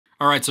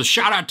Alright, so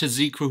shout out to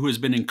Zeke, who has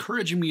been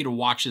encouraging me to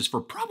watch this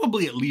for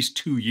probably at least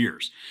 2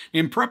 years.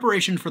 In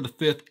preparation for the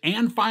 5th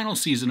and final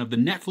season of the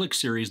Netflix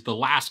series The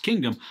Last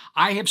Kingdom,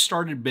 I have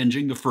started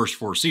binging the first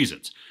 4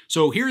 seasons.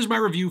 So here's my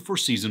review for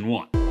Season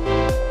 1.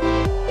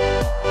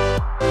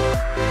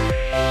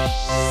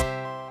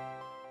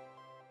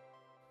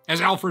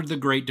 As Alfred the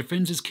Great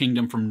defends his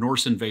kingdom from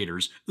Norse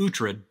invaders,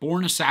 Uhtred,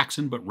 born a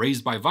Saxon but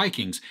raised by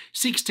Vikings,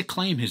 seeks to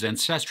claim his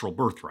ancestral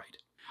birthright.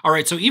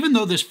 Alright, so even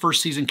though this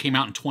first season came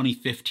out in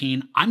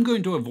 2015, I'm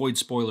going to avoid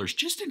spoilers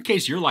just in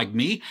case you're like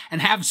me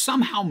and have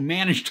somehow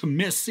managed to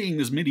miss seeing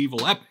this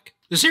medieval epic.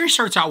 The series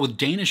starts out with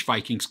Danish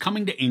Vikings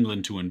coming to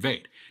England to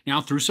invade. Now,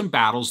 through some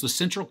battles, the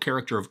central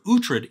character of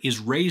Uhtred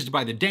is raised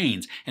by the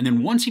Danes, and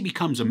then once he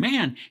becomes a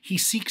man, he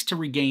seeks to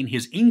regain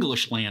his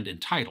English land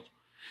and title.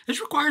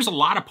 This requires a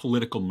lot of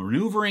political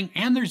maneuvering,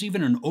 and there's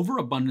even an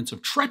overabundance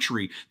of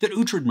treachery that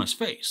Uhtred must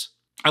face.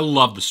 I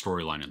love the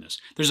storyline in this.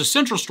 There's a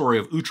central story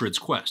of Uhtred's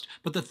quest,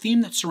 but the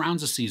theme that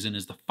surrounds the season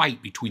is the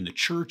fight between the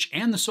church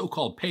and the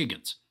so-called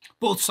pagans.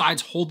 Both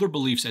sides hold their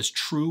beliefs as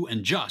true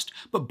and just,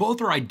 but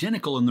both are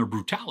identical in their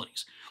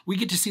brutalities. We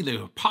get to see the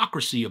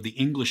hypocrisy of the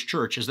English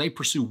church as they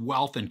pursue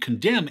wealth and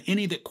condemn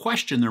any that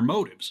question their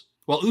motives.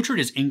 While Uhtred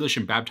is English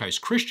and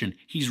baptized Christian,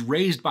 he's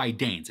raised by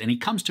Danes, and he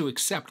comes to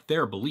accept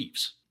their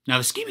beliefs. Now,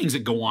 the schemings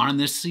that go on in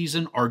this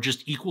season are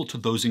just equal to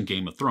those in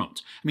Game of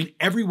Thrones. I mean,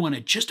 everyone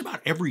at just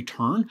about every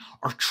turn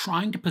are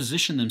trying to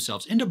position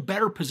themselves into a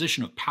better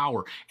position of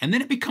power, and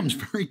then it becomes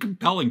very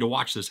compelling to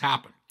watch this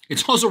happen.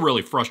 It's also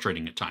really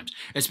frustrating at times,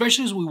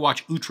 especially as we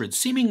watch Uhtred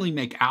seemingly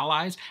make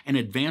allies and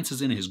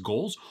advances in his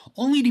goals,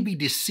 only to be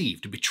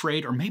deceived,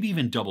 betrayed, or maybe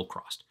even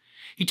double-crossed.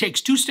 He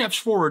takes 2 steps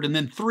forward and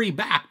then 3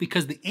 back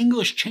because the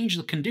English changed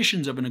the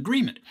conditions of an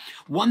agreement,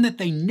 one that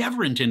they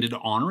never intended to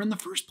honor in the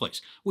first place,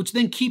 which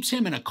then keeps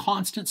him in a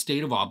constant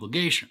state of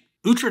obligation.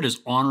 Uhtred is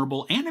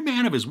honorable and a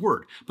man of his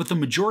word, but the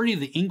majority of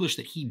the English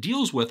that he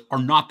deals with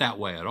are not that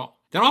way at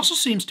all. That also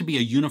seems to be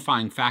a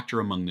unifying factor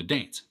among the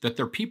Danes, that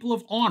they're people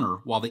of honor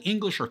while the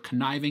English are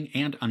conniving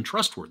and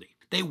untrustworthy.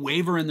 They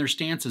waver in their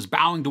stances,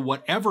 bowing to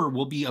whatever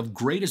will be of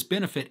greatest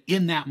benefit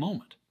in that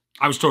moment.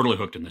 I was totally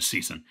hooked in this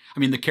season. I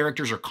mean, the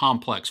characters are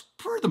complex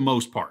for the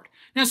most part.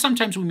 Now,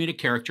 sometimes we meet a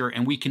character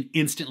and we can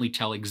instantly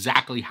tell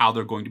exactly how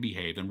they're going to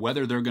behave and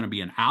whether they're going to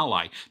be an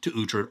ally to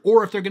Uhtred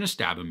or if they're going to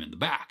stab him in the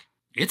back.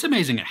 It's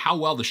amazing at how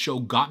well the show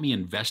got me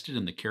invested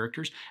in the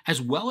characters,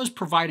 as well as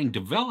providing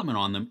development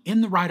on them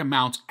in the right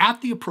amounts at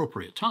the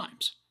appropriate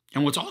times.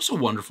 And what's also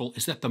wonderful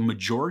is that the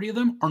majority of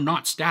them are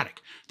not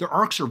static. Their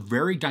arcs are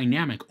very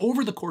dynamic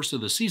over the course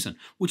of the season,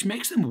 which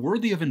makes them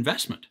worthy of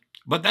investment.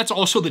 But that's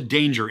also the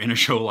danger in a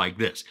show like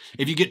this.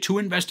 If you get too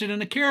invested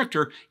in a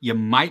character, you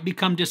might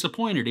become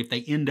disappointed if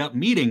they end up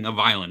meeting a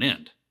violent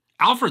end.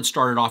 Alfred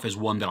started off as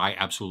one that I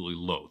absolutely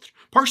loathed,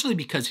 partially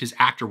because his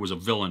actor was a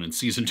villain in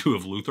Season 2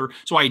 of Luther,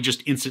 so I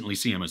just instantly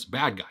see him as a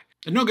bad guy.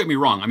 And don't get me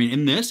wrong, I mean,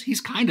 in this, he's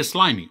kinda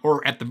slimy,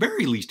 or at the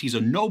very least, he's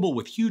a noble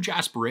with huge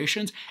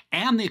aspirations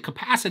and the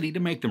capacity to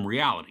make them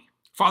reality.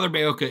 Father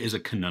Baoka is a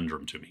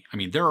conundrum to me. I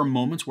mean, there are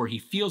moments where he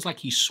feels like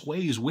he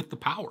sways with the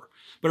power,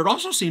 but it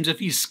also seems as if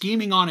he's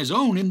scheming on his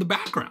own in the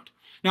background.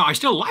 Now, I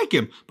still like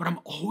him, but I'm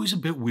always a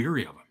bit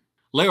weary of him.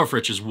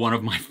 Leofric is one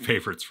of my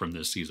favorites from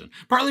this season,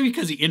 partly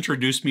because he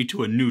introduced me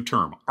to a new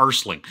term,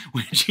 arsling,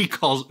 which he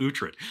calls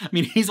Uhtred. I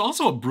mean, he's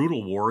also a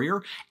brutal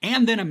warrior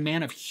and then a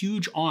man of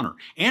huge honor,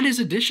 and his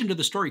addition to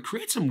the story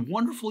creates some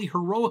wonderfully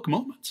heroic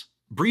moments.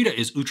 Brida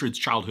is Uhtred's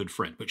childhood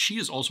friend, but she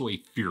is also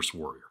a fierce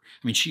warrior.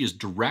 I mean, she is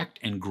direct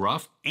and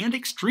gruff and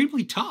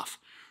extremely tough.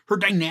 Her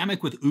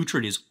dynamic with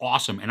Uhtred is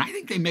awesome, and I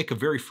think they make a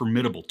very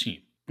formidable team.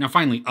 Now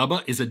finally,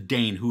 Ubba is a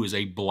Dane who is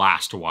a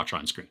blast to watch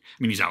on screen.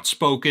 I mean, he's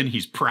outspoken,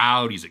 he's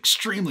proud, he's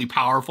extremely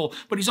powerful,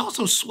 but he's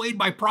also swayed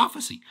by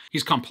prophecy.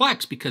 He's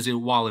complex because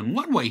while in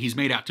one way he's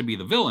made out to be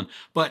the villain,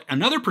 but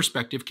another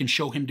perspective can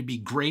show him to be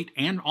great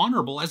and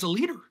honorable as a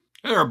leader.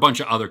 There are a bunch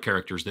of other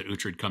characters that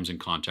Uhtred comes in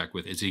contact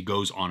with as he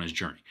goes on his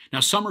journey. Now,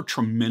 some are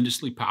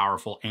tremendously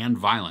powerful and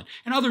violent,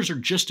 and others are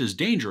just as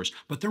dangerous,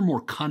 but they're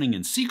more cunning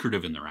and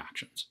secretive in their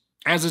actions.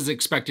 As is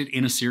expected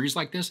in a series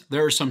like this,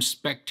 there are some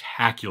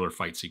spectacular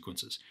fight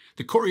sequences.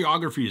 The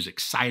choreography is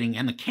exciting,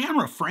 and the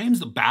camera frames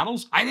the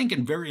battles, I think,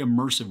 in very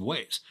immersive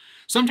ways.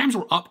 Sometimes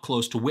we're up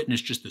close to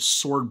witness just the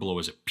sword blow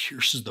as it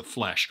pierces the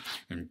flesh,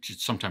 and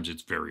sometimes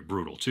it's very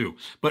brutal too.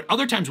 But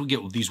other times we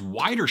get these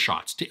wider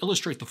shots to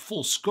illustrate the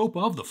full scope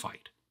of the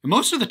fight. And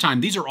most of the time,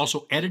 these are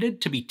also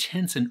edited to be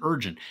tense and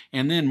urgent,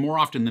 and then more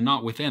often than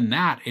not within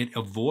that, it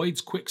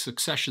avoids quick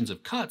successions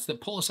of cuts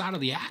that pull us out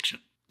of the action.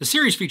 The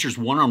series features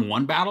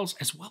one-on-one battles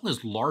as well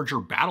as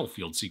larger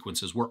battlefield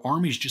sequences where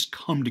armies just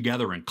come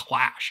together and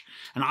clash.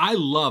 And I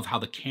love how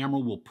the camera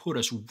will put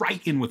us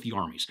right in with the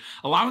armies,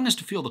 allowing us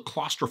to feel the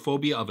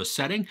claustrophobia of a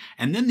setting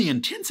and then the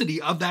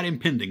intensity of that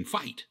impending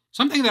fight.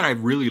 Something that I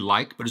really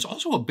like, but is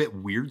also a bit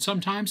weird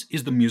sometimes,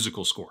 is the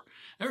musical score.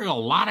 There are a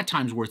lot of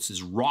times where it's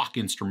this rock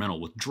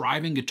instrumental with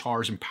driving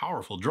guitars and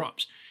powerful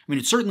drums. I mean,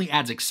 it certainly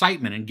adds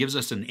excitement and gives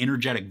us an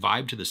energetic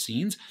vibe to the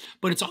scenes,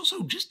 but it's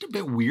also just a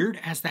bit weird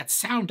as that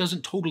sound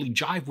doesn't totally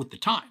jive with the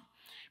time.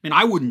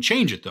 I wouldn't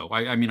change it though.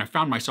 I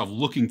found myself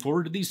looking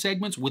forward to these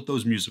segments with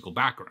those musical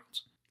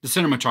backgrounds. The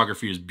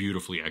cinematography is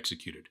beautifully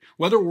executed.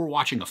 Whether we're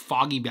watching a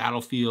foggy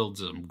battlefield,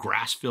 some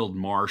grass-filled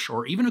marsh,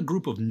 or even a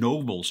group of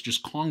nobles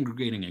just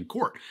congregating in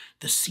court,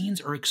 the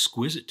scenes are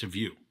exquisite to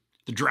view.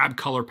 The drab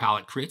color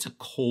palette creates a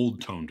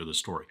cold tone to the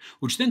story,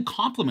 which then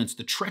complements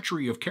the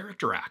treachery of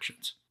character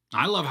actions.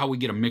 I love how we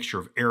get a mixture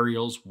of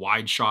aerials,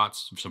 wide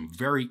shots, some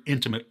very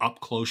intimate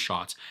up-close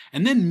shots,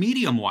 and then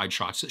medium-wide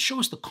shots that show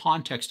us the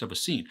context of a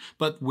scene,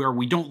 but where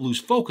we don't lose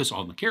focus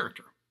on the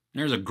character.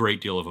 There's a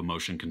great deal of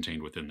emotion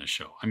contained within this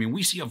show.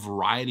 We see a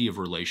variety of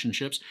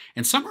relationships,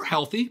 and some are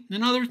healthy,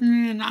 and others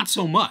not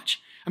so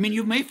much.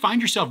 You may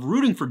find yourself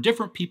rooting for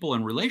different people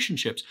and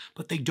relationships,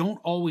 but they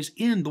don't always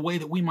end the way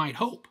that we might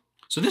hope.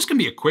 So this can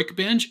be a quick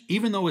binge,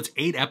 even though it's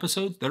 8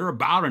 episodes that are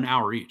about an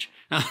hour each.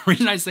 Now, the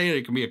reason I say that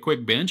it can be a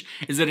quick binge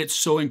is that it's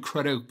so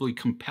incredibly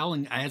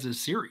compelling as a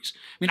series.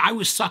 I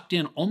was sucked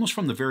in almost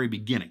from the very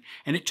beginning,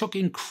 and it took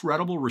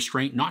incredible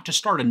restraint not to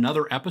start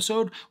another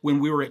episode when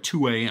we were at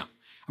 2 a.m.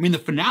 The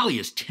finale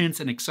is tense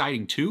and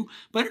exciting too,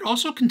 but it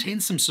also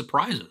contains some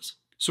surprises.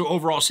 So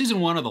overall, Season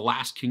 1 of The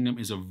Last Kingdom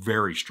is a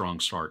very strong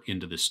start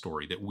into this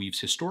story that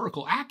weaves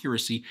historical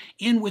accuracy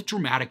in with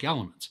dramatic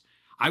elements.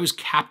 I was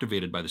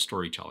captivated by the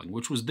storytelling,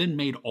 which was then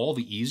made all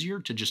the easier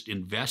to just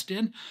invest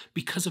in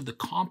because of the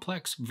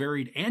complex,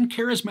 varied, and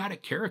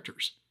charismatic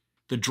characters.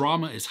 The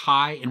drama is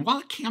high, and while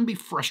it can be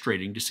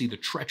frustrating to see the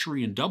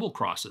treachery and double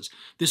crosses,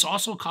 this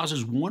also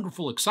causes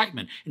wonderful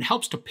excitement and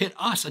helps to pit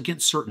us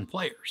against certain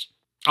players.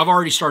 I've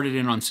already started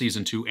in on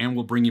Season 2 and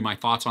will bring you my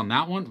thoughts on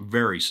that one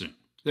very soon.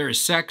 There is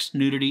sex,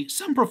 nudity,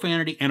 some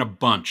profanity, and a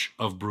bunch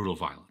of brutal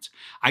violence.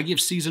 I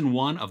give Season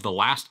 1 of The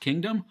Last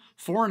Kingdom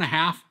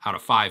 4.5 out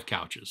of 5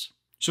 couches.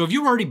 So have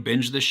you already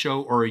binged this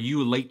show, or are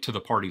you late to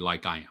the party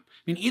like I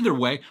am? Either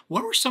way,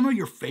 what were some of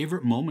your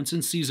favorite moments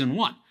in Season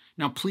 1?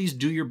 Now, please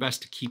do your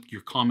best to keep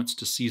your comments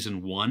to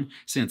Season 1,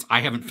 since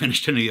I haven't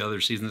finished any of the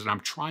other seasons and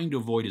I'm trying to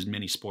avoid as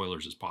many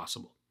spoilers as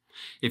possible.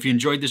 If you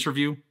enjoyed this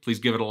review, please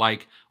give it a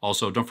like.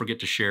 Also, don't forget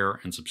to share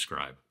and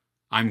subscribe.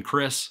 I'm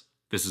Chris.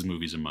 This is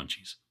Movies and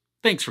Munchies.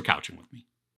 Thanks for couching with me.